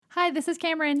Hi, this is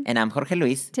Cameron. And I'm Jorge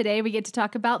Luis. Today we get to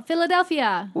talk about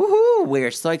Philadelphia. Woohoo! We're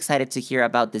so excited to hear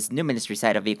about this new ministry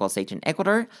site of Equals H in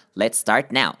Ecuador. Let's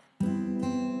start now.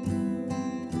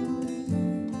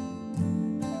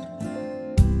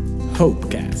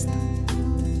 Hopecast.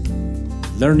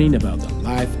 Learning about the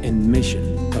life and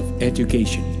mission of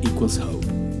education equals hope.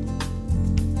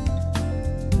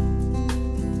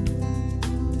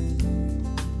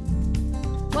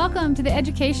 Welcome to the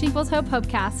Education Equals Hope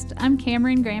Hopecast. I'm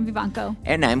Cameron Graham Vivanco.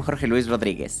 And I'm Jorge Luis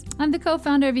Rodriguez. I'm the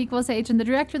co-founder of Equals H and the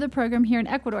director of the program here in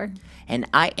Ecuador. And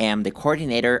I am the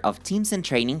coordinator of teams and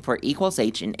training for Equals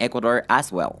H in Ecuador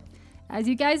as well. As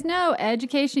you guys know,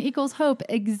 Education Equals Hope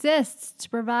exists to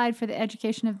provide for the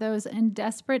education of those in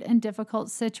desperate and difficult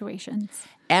situations.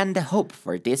 And the hope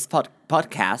for this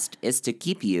podcast is to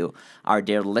keep you, our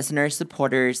dear listeners,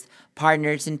 supporters,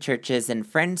 partners in churches, and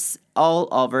friends all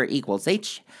over Equals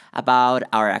H about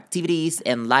our activities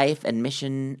and life and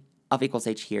mission of Equals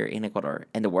H here in Ecuador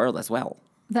and the world as well.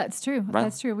 That's true. Right.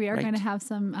 That's true. We are Right. going to have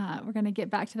some, we're going to get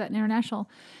back to that international.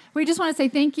 We just want to say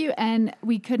thank you, and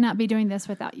we could not be doing this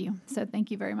without you. So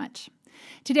thank you very much.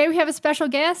 Today we have a special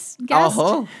guest.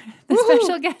 Oh, The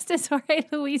special guest is Jorge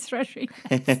Luis Rodriguez.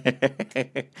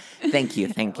 Thank you.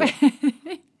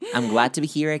 I'm glad to be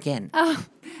here again.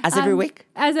 As every week.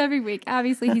 As every week.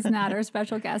 Obviously, he's not our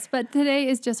special guest, but today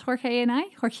is just Jorge and I,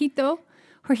 Jorgito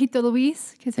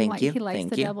Luis, because he likes Thank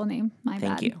the you. double name. My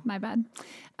bad. You.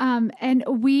 And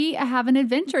we have an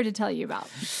adventure to tell you about.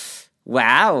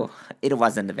 Wow. It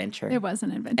was an adventure. It was an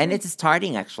adventure. And it's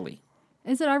starting, actually.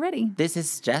 Is it already? This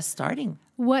is just starting.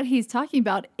 What he's talking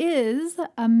about is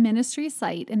a ministry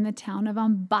site in the town of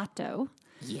Ambato.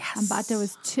 Yes. Ambato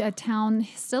is a town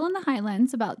still in the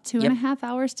highlands, about 2.5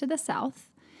 hours to the south.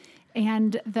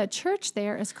 And the church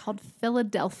there is called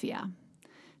Philadelphia.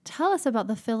 Tell us about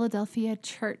the Philadelphia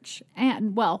church.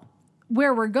 And, well,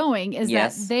 where we're going is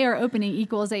that they are opening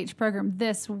Equals H program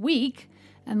this week.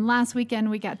 And last weekend,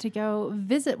 we got to go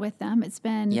visit with them. It's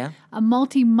been a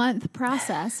multi-month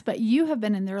process, but you have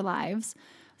been in their lives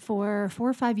for 4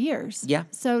 or 5 years. Yeah.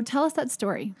 So tell us that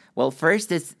story. Well,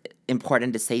 first, it's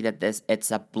important to say that it's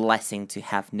a blessing to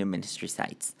have new ministry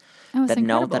sites. Oh, it's that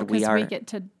know incredible that we we get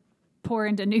to pour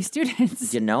into new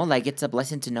students. It's a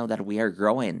blessing to know that we are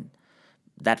growing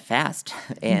that fast.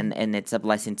 And it's a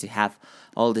blessing to have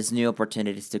all these new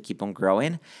opportunities to keep on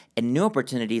growing and new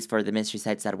opportunities for the ministry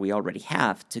sites that we already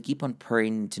have to keep on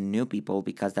pouring into new people,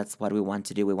 because that's what we want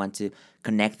to do. We want to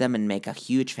connect them and make a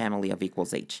huge family of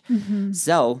Equals H. Mm-hmm.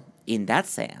 So in that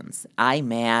sense, I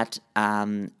met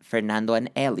Fernando and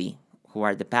Eli, who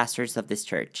are the pastors of this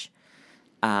church,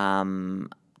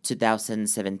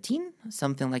 2017,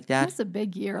 something like that. That's a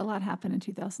big year. A lot happened in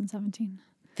 2017.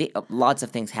 Lots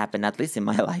of things happened, at least in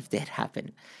my life, did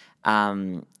happen.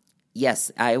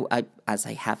 Yes, I as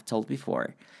I have told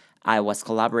before, I was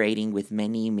collaborating with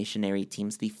many missionary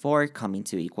teams before coming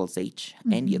to Equals H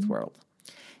and Youth World.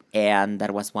 And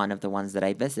that was one of the ones that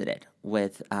I visited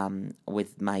with one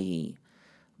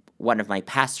of my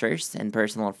pastors and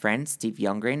personal friends, Steve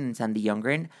Youngren and Sandy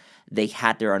Youngren. They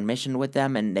had their own mission with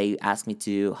them, and they asked me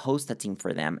to host a team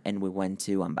for them, and we went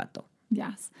to Ambato.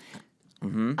 Yes.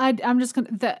 Mm-hmm. I'm just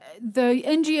gonna the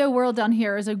NGO world down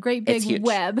here is a great big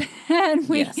web, and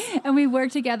we work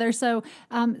together. So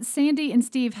Sandy and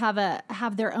Steve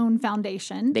have their own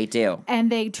foundation. They do,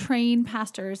 and they train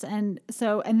pastors, and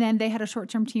then they had a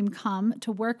short-term team come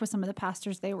to work with some of the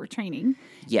pastors they were training.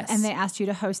 Yes, and they asked you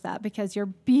to host that because you're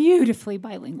beautifully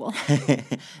bilingual.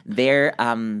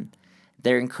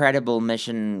 Their incredible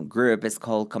mission group is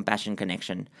called Compassion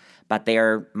Connection, but they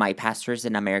are my pastors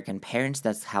and American parents.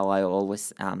 That's how I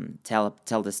always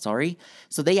tell the story.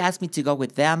 So they asked me to go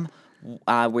with them.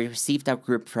 We received a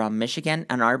group from Michigan,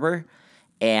 Ann Arbor,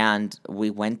 and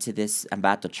we went to this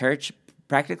Ambato church,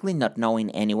 practically not knowing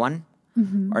anyone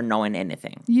or knowing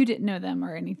anything. You didn't know them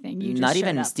or anything. You just not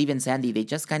even up. Steve and Sandy. They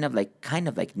just kind of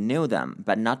like knew them,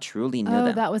 but not truly knew them.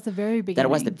 Oh, that was the very beginning. That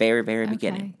was the very, very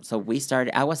beginning. So we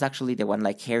started. I was actually the one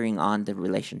carrying on the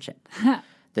relationship.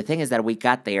 The thing is that we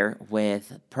got there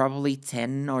with probably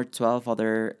 10 or 12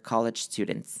 other college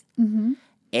students,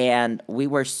 and we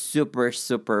were super,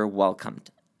 super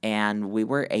welcomed, and we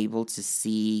were able to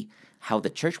see how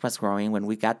the church was growing. When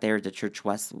we got there, the church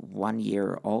was 1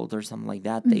 year old or something like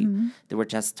that. They were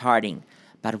just starting.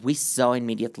 But we saw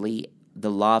immediately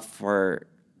the love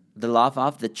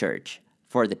of the church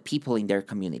for the people in their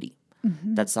community.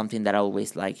 Mm-hmm. That's something that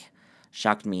always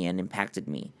shocked me and impacted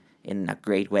me in a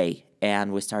great way.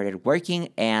 And we started working,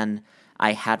 and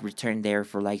I had returned there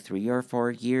for 3 or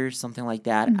 4 years, something like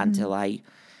that, until I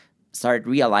started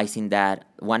realizing that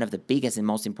one of the biggest and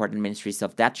most important ministries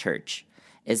of that church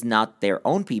is not their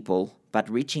own people, but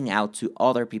reaching out to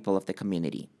other people of the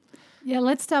community. Yeah,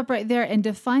 let's stop right there and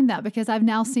define that, because I've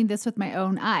now seen this with my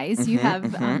own eyes. You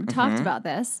have talked about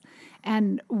this,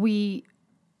 and we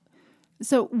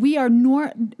are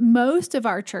most of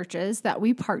our churches that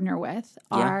we partner with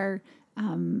are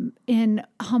in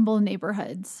humble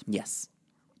neighborhoods. Yes.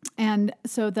 And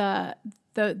so the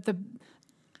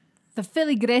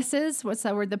feligreses, what's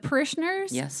that word? The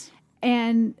parishioners. Yes.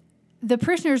 And the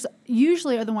parishioners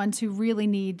usually are the ones who really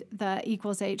need the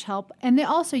Equals H help. And they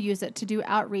also use it to do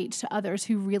outreach to others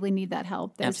who really need that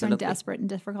help. Those who are in desperate and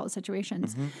difficult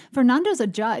situations. Fernando's a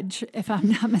judge, if I'm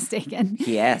not mistaken.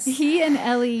 Yes. He and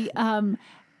Ellie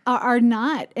are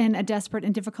not in a desperate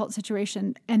and difficult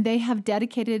situation. And they have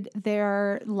dedicated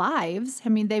their lives. I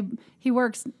mean, he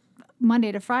works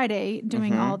Monday to Friday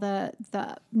doing all the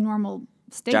normal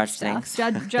state judge stuff,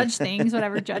 things. judge things,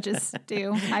 whatever judges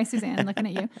do. Hi, Suzanne, looking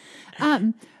at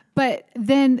you. But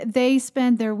then they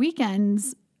spend their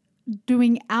weekends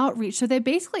doing outreach. So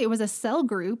it was a cell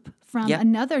group from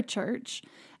another church,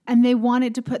 and they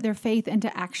wanted to put their faith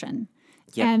into action.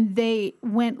 Yep. And they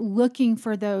went looking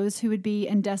for those who would be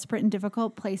in desperate and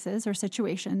difficult places or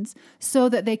situations so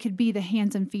that they could be the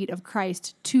hands and feet of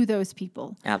Christ to those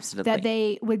people. Absolutely. That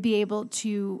they would be able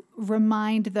to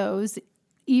remind those,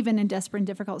 even in desperate and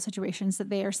difficult situations, that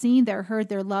they are seen, they're heard,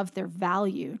 they're loved, they're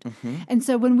valued. And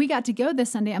so when we got to go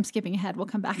this Sunday, I'm skipping ahead, we'll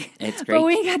come back. It's great. But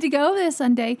when we got to go this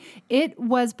Sunday, it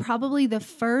was probably the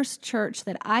first church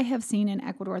that I have seen in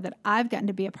Ecuador that I've gotten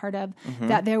to be a part of,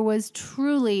 that there was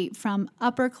truly from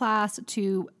upper class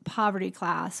to poverty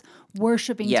class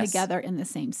worshiping together in the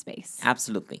same space.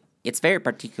 Absolutely. It's very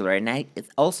particular. And I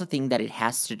also think that it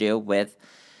has to do with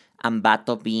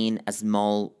Ambato being a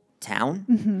small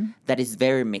town that is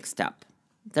very mixed up.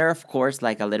 There are, of course,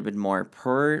 like a little bit more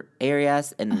poor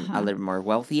areas and a little bit more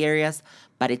wealthy areas,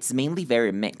 but it's mainly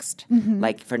very mixed.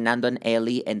 Like Fernando and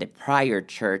Ellie in the prior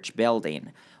church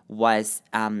building was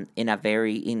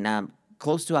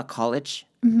close to a college,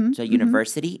 to a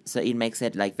university, so it makes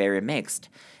it like very mixed.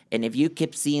 And if you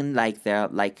keep seeing like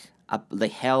the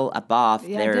hill above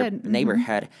their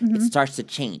neighborhood, it starts to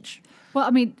change. Well, I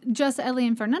mean, just Ellie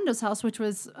and Fernando's house, which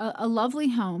was a lovely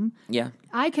home. Yeah.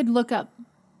 I could look up,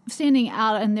 standing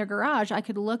out in their garage, I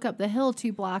could look up the hill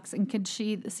 2 blocks and could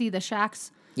see the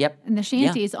shacks and the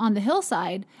shanties on the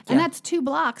hillside. And that's 2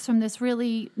 blocks from this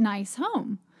really nice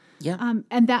home. Yeah.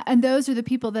 And those are the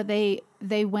people that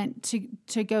they went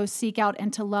to go seek out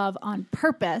and to love on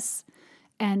purpose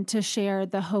and to share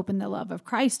the hope and the love of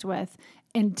Christ with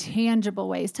in tangible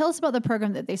ways. Tell us about the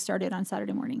program that they started on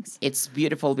Saturday mornings. It's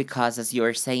beautiful because, as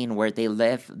you're saying, where they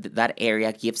live, that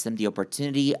area gives them the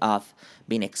opportunity of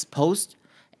being exposed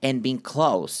and being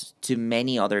close to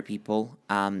many other people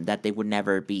that they would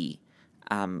never be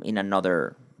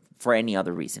for any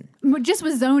other reason. Just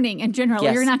with zoning in general,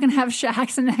 you're not going to have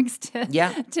shacks next to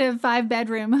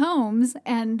 5-bedroom homes,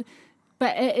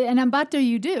 but in Ambato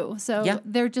you do. So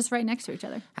they're just right next to each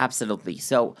other. Absolutely.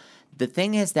 So the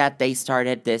thing is that they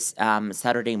started this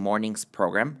Saturday mornings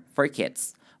program for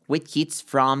kids, with kids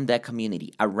from the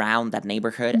community around that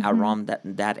neighborhood, around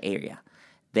that area.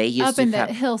 They used up to in have,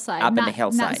 the hillside. Up in the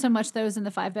hillside. Not so much those in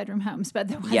the 5-bedroom homes, but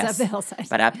the ones up the hillside.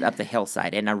 But up the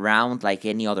hillside. And around like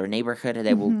any other neighborhood,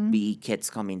 there will be kids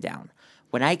coming down.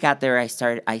 When I got there,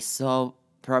 I saw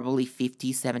probably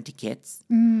 50, 70 kids.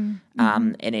 And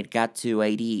it got to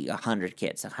 80, 100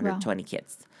 kids, 120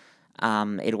 kids.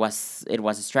 It was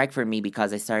a strike for me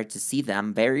because I started to see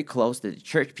them very close to the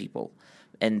church people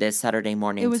in this Saturday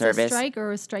morning service. It was a strike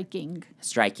or a striking?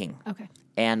 Striking. Okay.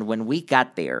 And when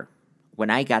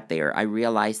I got there, I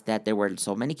realized that there were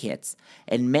so many kids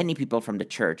and many people from the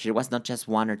church. It was not just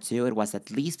 1 or 2. It was at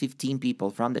least 15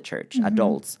 people from the church,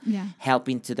 adults,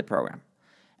 helping to the program.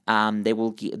 They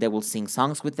will sing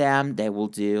songs with them. They will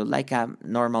do like a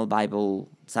normal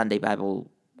Sunday Bible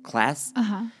class.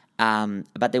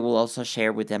 But they will also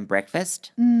share with them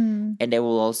breakfast. And they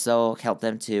will also help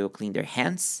them to clean their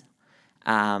hands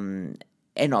and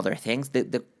other things.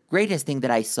 The greatest thing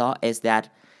that I saw is that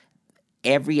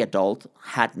every adult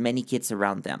had many kids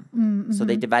around them. So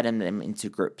they divided them into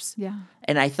groups. Yeah.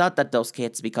 And I thought that those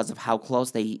kids, because of how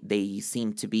close they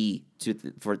seemed to be to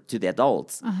the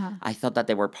adults, I thought that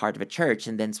they were part of a church.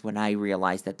 And then when I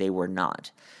realized that they were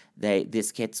not.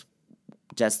 These kids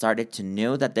just started to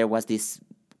know that there was this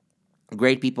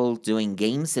great people doing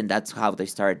games, and that's how they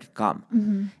started to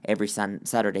come every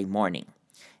Saturday morning.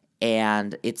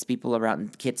 And it's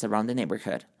kids around the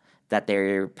neighborhood that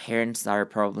their parents are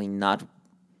probably not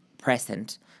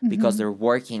present because they're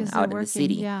working out in the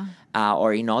city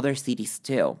or in other cities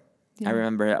too. I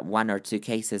remember 1 or 2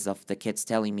 cases of the kids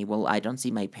telling me, well, I don't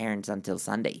see my parents until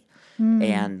Sunday.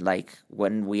 And like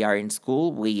when we are in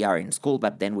school,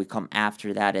 but then we come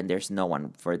after that and there's no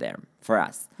one for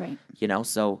us. Right.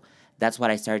 So that's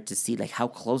what I started to see, like how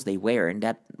close they were. And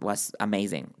that was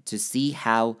amazing to see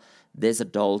how these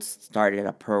adults started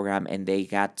a program and they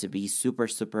got to be super,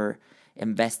 super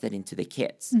invested into the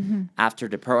kids. After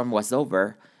the program was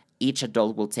over, each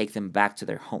adult will take them back to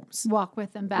their homes. Walk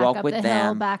with them back up the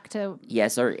hill, back to...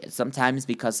 Yes, or sometimes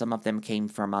because some of them came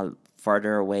from a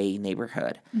farther away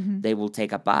neighborhood, they will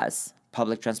take a bus,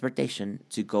 public transportation,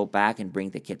 to go back and bring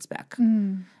the kids back.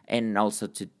 And also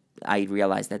I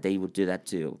realized that they would do that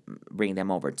to bring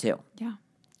them over too. Yeah.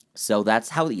 So that's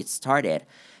how it started.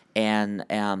 And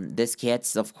these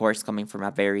kids, of course, coming from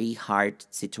a very hard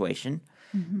situation,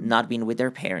 not being with their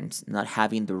parents, not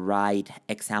having the right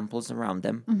examples around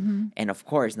them, and of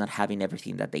course, not having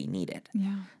everything that they needed.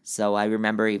 Yeah. So I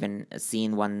remember even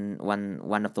seeing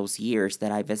one of those years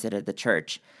that I visited the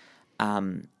church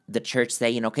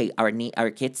saying, okay,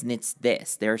 our kids needs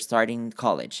this. They're starting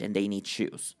college and they need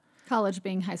shoes. College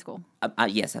being high school.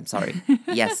 Yes, I'm sorry.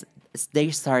 Yes,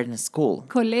 they start in school.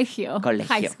 Colegio.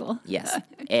 High school. Yes,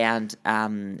 and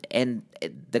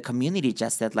the community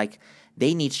just said like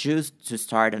they need shoes to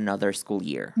start another school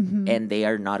year, and they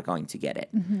are not going to get it.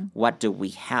 What do we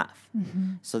have?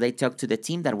 So they talked to the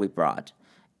team that we brought,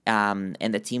 and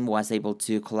the team was able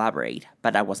to collaborate,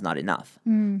 but that was not enough.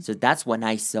 So that's when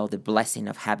I saw the blessing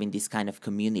of having this kind of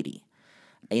community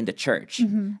in the church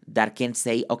that can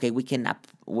say, okay, we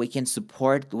can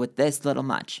support with this little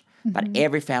much, but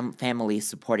every family is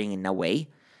supporting in a way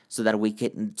so that we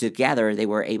can together they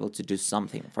were able to do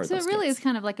something for those kids. So it really is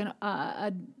kind of like an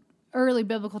early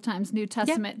biblical times New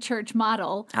Testament church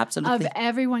model. Absolutely. Of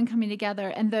everyone coming together,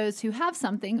 and those who have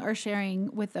something are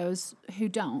sharing with those who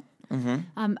don't.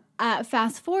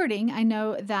 Fast forwarding, I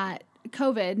know that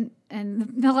COVID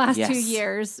and the last 2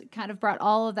 years kind of brought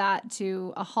all of that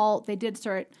to a halt. They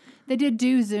did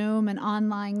do Zoom and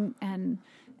online,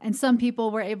 and some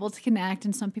people were able to connect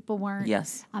and some people weren't.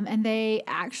 Yes. And they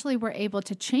actually were able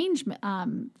to change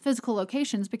physical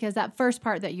locations, because that first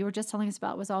part that you were just telling us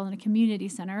about was all in a community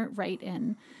center right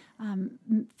in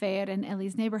Fayette and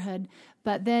Ellie's neighborhood.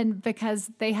 But then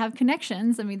because they have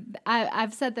connections, I mean,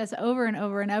 I've said this over and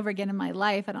over and over again in my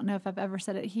life. I don't know if I've ever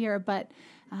said it here, but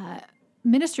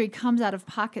ministry comes out of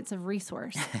pockets of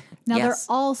resource. Now, there are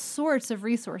all sorts of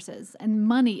resources, and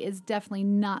money is definitely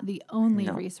not the only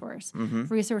resource.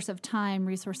 Resource of time,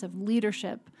 resource of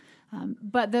leadership.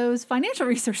 But those financial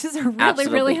resources are really,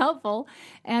 really helpful.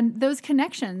 And those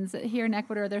connections, here in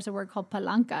Ecuador, there's a word called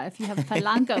palanca. If you have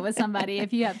palanca with somebody,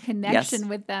 if you have connection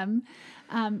with them.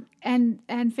 And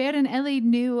Fer and Ellie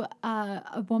knew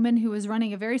a woman who was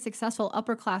running a very successful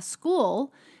upper-class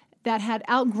school that had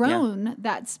outgrown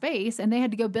that space, and they had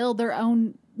to go build their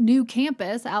own new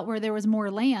campus out where there was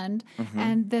more land.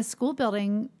 And this school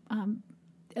building,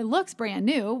 it looks brand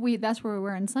new. That's where we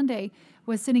were on Sunday,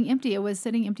 was sitting empty. It was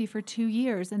sitting empty for 2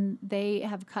 years, and they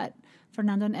have cut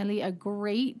Fernando and Ellie a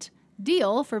great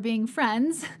deal for being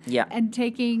friends and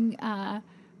taking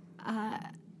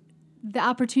the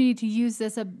opportunity to use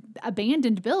this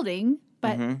abandoned building.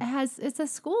 But it's a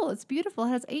school. It's beautiful. It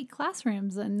has 8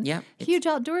 classrooms and huge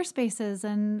outdoor spaces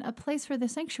and a place for the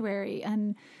sanctuary.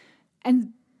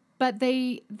 But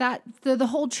the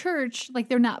whole church, like,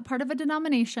 they're not part of a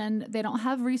denomination. They don't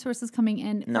have resources coming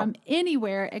in from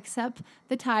anywhere except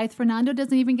the tithe. Fernando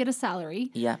doesn't even get a salary.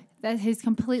 Yeah, that he's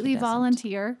completely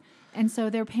volunteer, and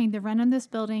so they're paying the rent on this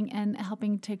building and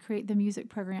helping to create the music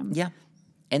program. Yeah,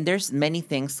 and there's many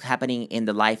things happening in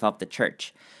the life of the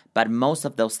church. But most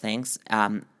of those things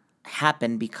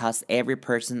happen because every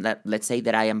person that, let's say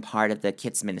that I am part of the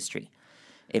kids ministry.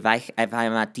 If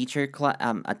I'm a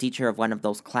teacher of one of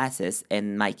those classes,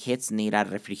 and my kids need a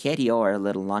refrigerio or a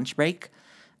little lunch break,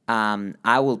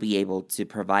 I will be able to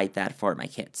provide that for my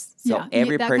kids. So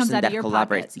every person that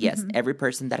collaborates, every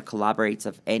person that collaborates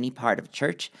of any part of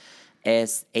church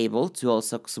is able to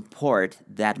also support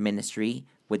that ministry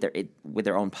with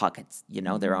their own pockets,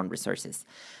 their own resources.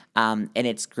 And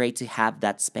it's great to have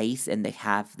that space, and they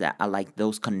have that like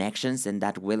those connections and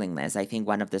that willingness. I think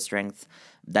one of the strengths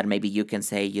that maybe you can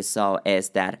say you saw is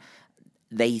that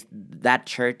that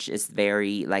church is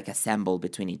very like assembled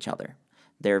between each other.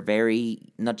 They're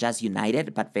very not just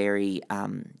united, but very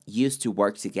used to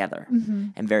work together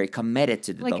and very committed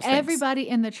to those things. Like everybody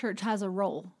in the church has a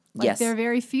role. Like there are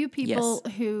very few people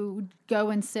who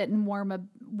go and sit and warm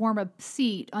a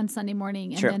seat on Sunday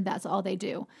morning, and then that's all they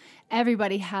do.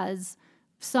 Everybody has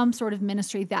some sort of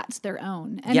ministry that's their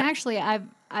own. And actually,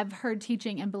 I've heard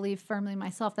teaching and believe firmly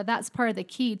myself that that's part of the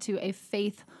key to a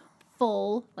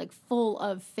full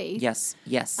of faith. Yes.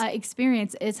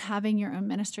 Experience is having your own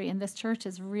ministry, and this church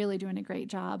is really doing a great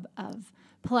job of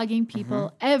plugging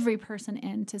people, every person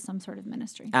into some sort of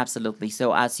ministry. Absolutely.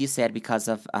 So as you said, because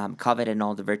of COVID and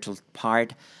all the virtual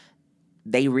part,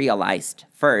 they realized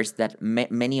first that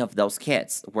many of those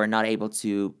kids were not able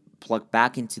to plug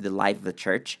back into the life of the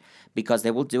church because they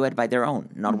will do it by their own,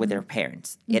 not with their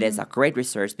parents. It is a great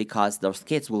resource because those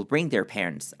kids will bring their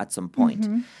parents at some point.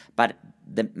 But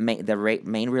the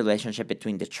main relationship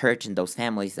between the church and those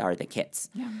families are the kids.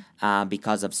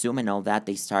 Because of Zoom and all that,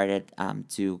 they started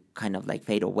to kind of like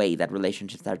fade away. That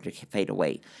relationship started to fade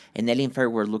away. And Nelly and Fer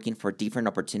were looking for different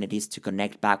opportunities to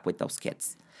connect back with those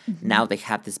kids. Now they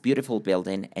have this beautiful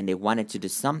building and they wanted to do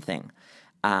something.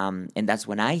 And that's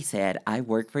when I said, I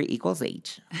work for Equals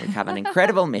H. We have an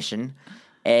incredible mission.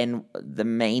 And the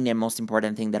main and most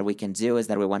important thing that we can do is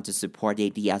that we want to support the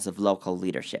ideas of local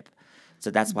leadership. So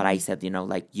that's what I said,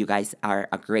 you guys are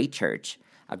a great church,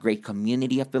 a great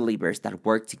community of believers that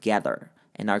work together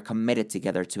and are committed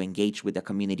together to engage with the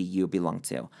community you belong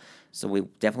to. So we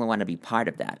definitely want to be part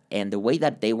of that. And the way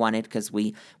that they wanted, because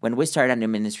when we started on the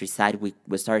ministry side,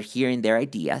 we started hearing their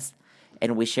ideas,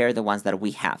 and we share the ones that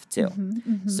we have too.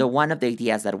 So one of the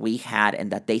ideas that we had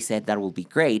and that they said that will be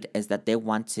great is that they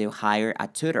want to hire a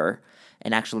tutor,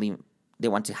 and actually they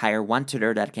want to hire one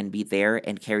tutor that can be there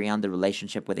and carry on the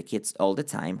relationship with the kids all the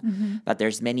time. But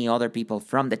there's many other people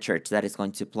from the church that is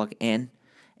going to plug in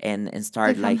and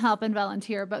start to come help and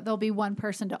volunteer, but there'll be one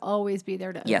person to always be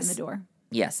there to open the door.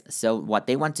 Yes. So what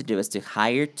they want to do is to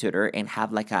hire a tutor and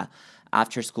have like a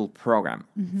after school program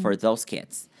for those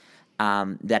kids.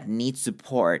 That need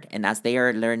support, and as they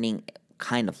are learning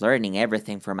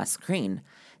everything from a screen,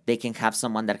 they can have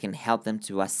someone that can help them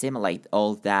to assimilate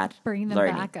all that bring them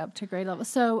learning. Back up to grade level.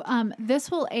 So this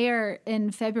will air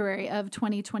in February of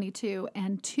 2022,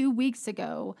 and 2 weeks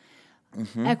ago,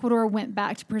 Ecuador went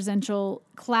back to presential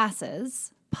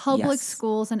classes. Public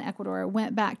schools in Ecuador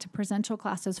went back to presential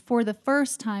classes for the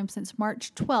first time since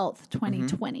March 12th,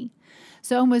 2020.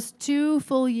 So almost 2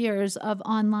 full years of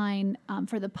online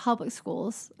for the public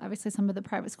schools. Obviously, some of the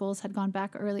private schools had gone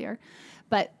back earlier,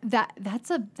 but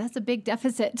that's a big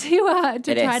deficit to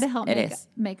try to help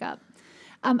make up.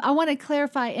 I want to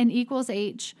clarify in Equals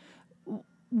H.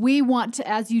 We want to,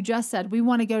 as you just said, we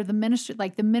want to go to the ministry,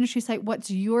 like the ministry site. What's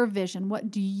your vision?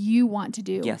 What do you want to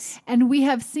do? Yes. And we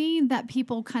have seen that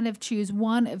people kind of choose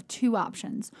one of two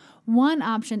options. One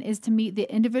option is to meet the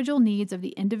individual needs of the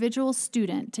individual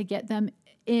student to get them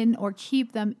in or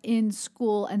keep them in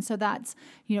school. And so that's,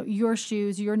 your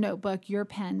shoes, your notebook, your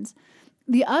pens.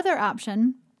 The other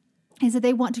option is that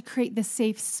they want to create the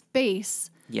safe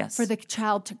space for the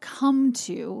child to come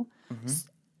to.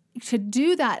 To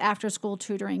do that after school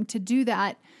tutoring, to do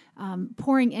that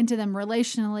pouring into them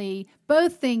relationally.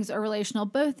 Both things are relational.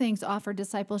 Both things offer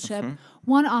discipleship.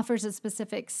 One offers a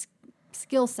specific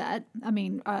skill set.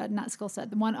 Not skill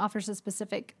set. The one offers a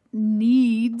specific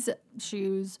needs,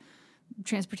 shoes,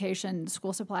 transportation,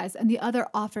 school supplies, and the other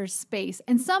offers space.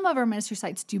 And some of our ministry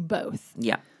sites do both.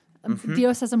 Yeah.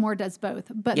 Dios Amor does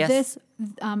both. But this,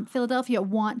 Philadelphia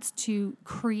wants to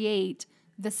create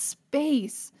the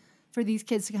space for these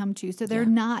kids to come to. So they're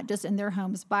not just in their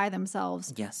homes by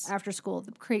themselves after school.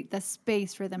 Create the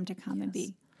space for them to come and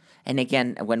be. And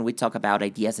again, when we talk about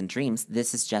ideas and dreams,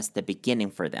 this is just the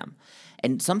beginning for them.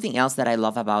 And something else that I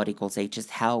love about Equals H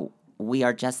is how we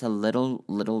are just a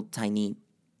little tiny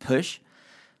push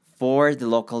for the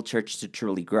local church to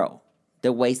truly grow.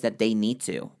 The ways that they need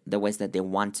to, the ways that they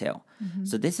want to.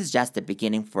 So this is just the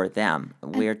beginning for them.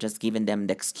 We're just giving them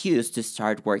the excuse to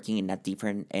start working in a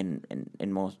different and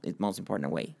most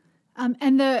important way.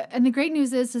 And the great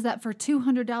news is that for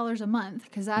 $200 a month,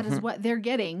 because that is what they're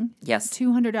getting. Yes,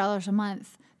 $200 a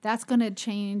month. That's going to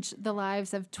change the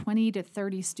lives of 20 to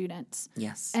 30 students.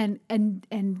 Yes,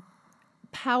 and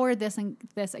power this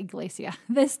iglesia,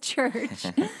 this church,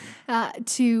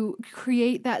 to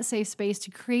create that safe space,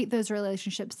 to create those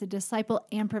relationships, to disciple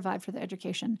and provide for the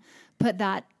education. Put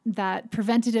that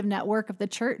preventative network of the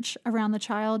church around the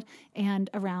child and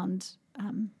around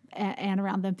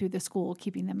them through the school,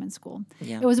 keeping them in school.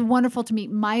 Yeah. It was wonderful to meet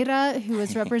Mayra, who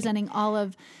was representing all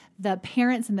of the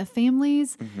parents and the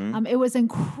families. It was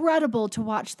incredible to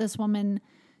watch this woman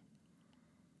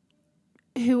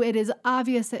who it is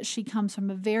obvious that she comes from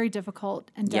a very difficult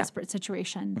and desperate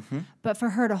situation. But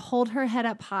for her to hold her head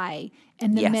up high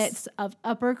in the midst of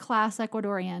upper-class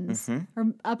Ecuadorians or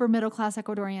upper-middle-class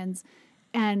Ecuadorians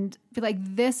and be like,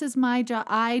 this is my job.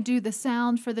 I do the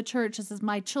sound for the church. This is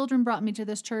my children brought me to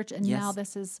this church, and now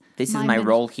this is my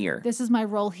role here. This is my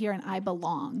role here, and I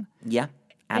belong. Yeah,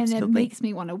 absolutely. And it makes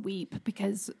me want to weep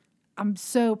because I'm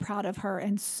so proud of her,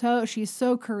 and she's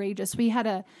so courageous. We had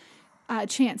a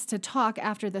chance to talk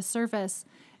after the service,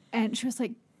 and she was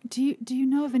like, "Do you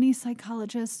know of any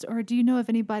psychologists, or do you know of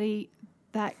anybody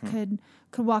that could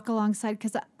walk alongside?"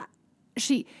 Because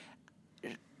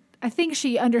I think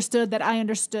she understood that I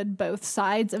understood both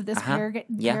sides of this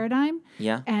paradigm.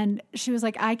 Yeah. And she was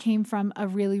like, "I came from a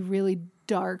really, really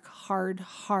dark, hard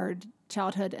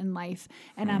childhood and life,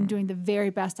 and I'm doing the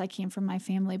very best I can for my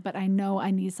family, but I know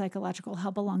I need psychological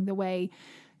help along the way.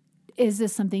 Is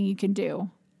this something you can do?"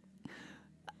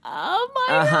 Oh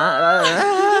my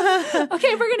God.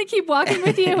 Okay, we're going to keep walking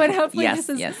with you, and hopefully this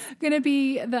is going to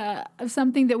be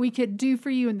something that we could do for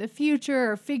you in the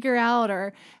future, or figure out,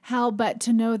 or how. But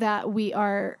to know that we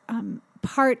are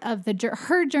part of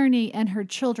her journey and her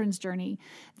children's journey,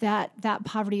 that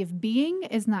poverty of being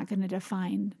is not going to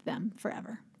define them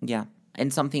forever. Yeah.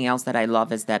 And something else that I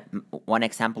love is that one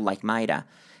example like Mayra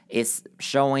is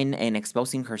showing and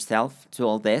exposing herself to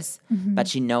all this, but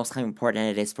she knows how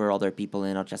important it is for other people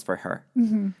and not just for her.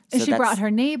 So she brought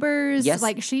her neighbors. Yes.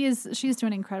 Like she's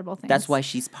doing incredible things. That's why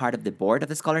she's part of the board of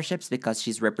the scholarships, because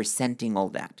she's representing all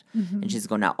that. And she's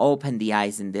going to open the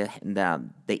eyes and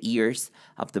the ears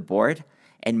of the board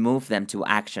and move them to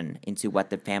action into what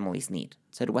the families need.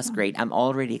 So it was great. I'm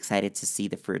already excited to see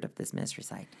the fruit of this ministry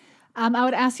side. I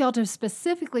would ask y'all to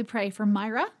specifically pray for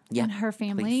Mayra and her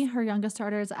family. Please. Her youngest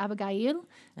daughter is Abigail,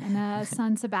 and a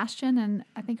son Sebastian, and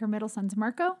I think her middle son's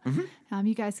Marco.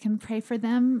 You guys can pray for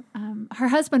them. Her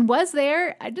husband was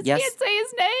there. I just can't say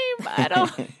his name.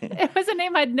 It was a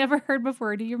name I'd never heard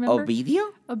before. Do you remember?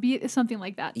 Ovidio? Something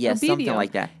like that. Yes, Ovidio. Something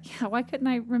like that. Yeah, why couldn't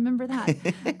I remember that?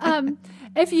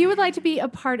 If you would like to be a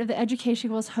part of the Education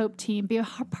Equals Hope team, be a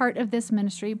part of this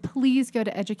ministry, please go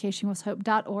to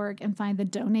educationequalshope.org and find the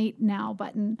Donate Now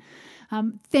button.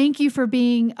 Thank you for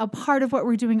being a part of what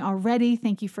we're doing already.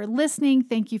 Thank you for listening.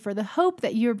 Thank you for the hope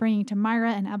that you're bringing to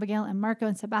Mayra and Abigail and Marco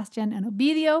and Sebastian and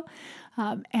Ovidio,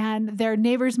 and their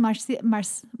neighbors Marciela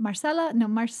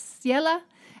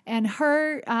and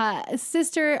her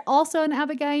sister, also in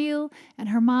Abigail, and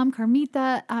her mom,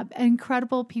 Carmita,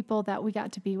 incredible people that we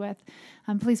got to be with.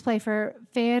 Please pray for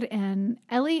Fer and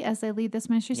Ellie as they lead this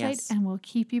ministry site, and we'll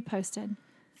keep you posted.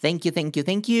 Thank you, thank you,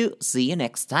 thank you. See you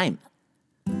next time.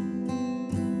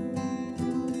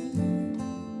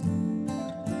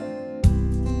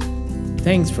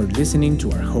 Thanks for listening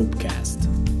to our Hopecast.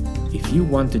 If you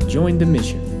want to join the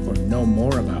mission or know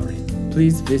more about it,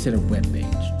 please visit our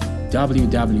webpage,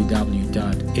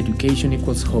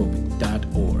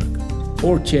 www.educationequalshope.org,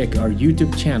 or check our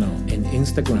YouTube channel and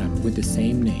Instagram with the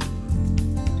same name.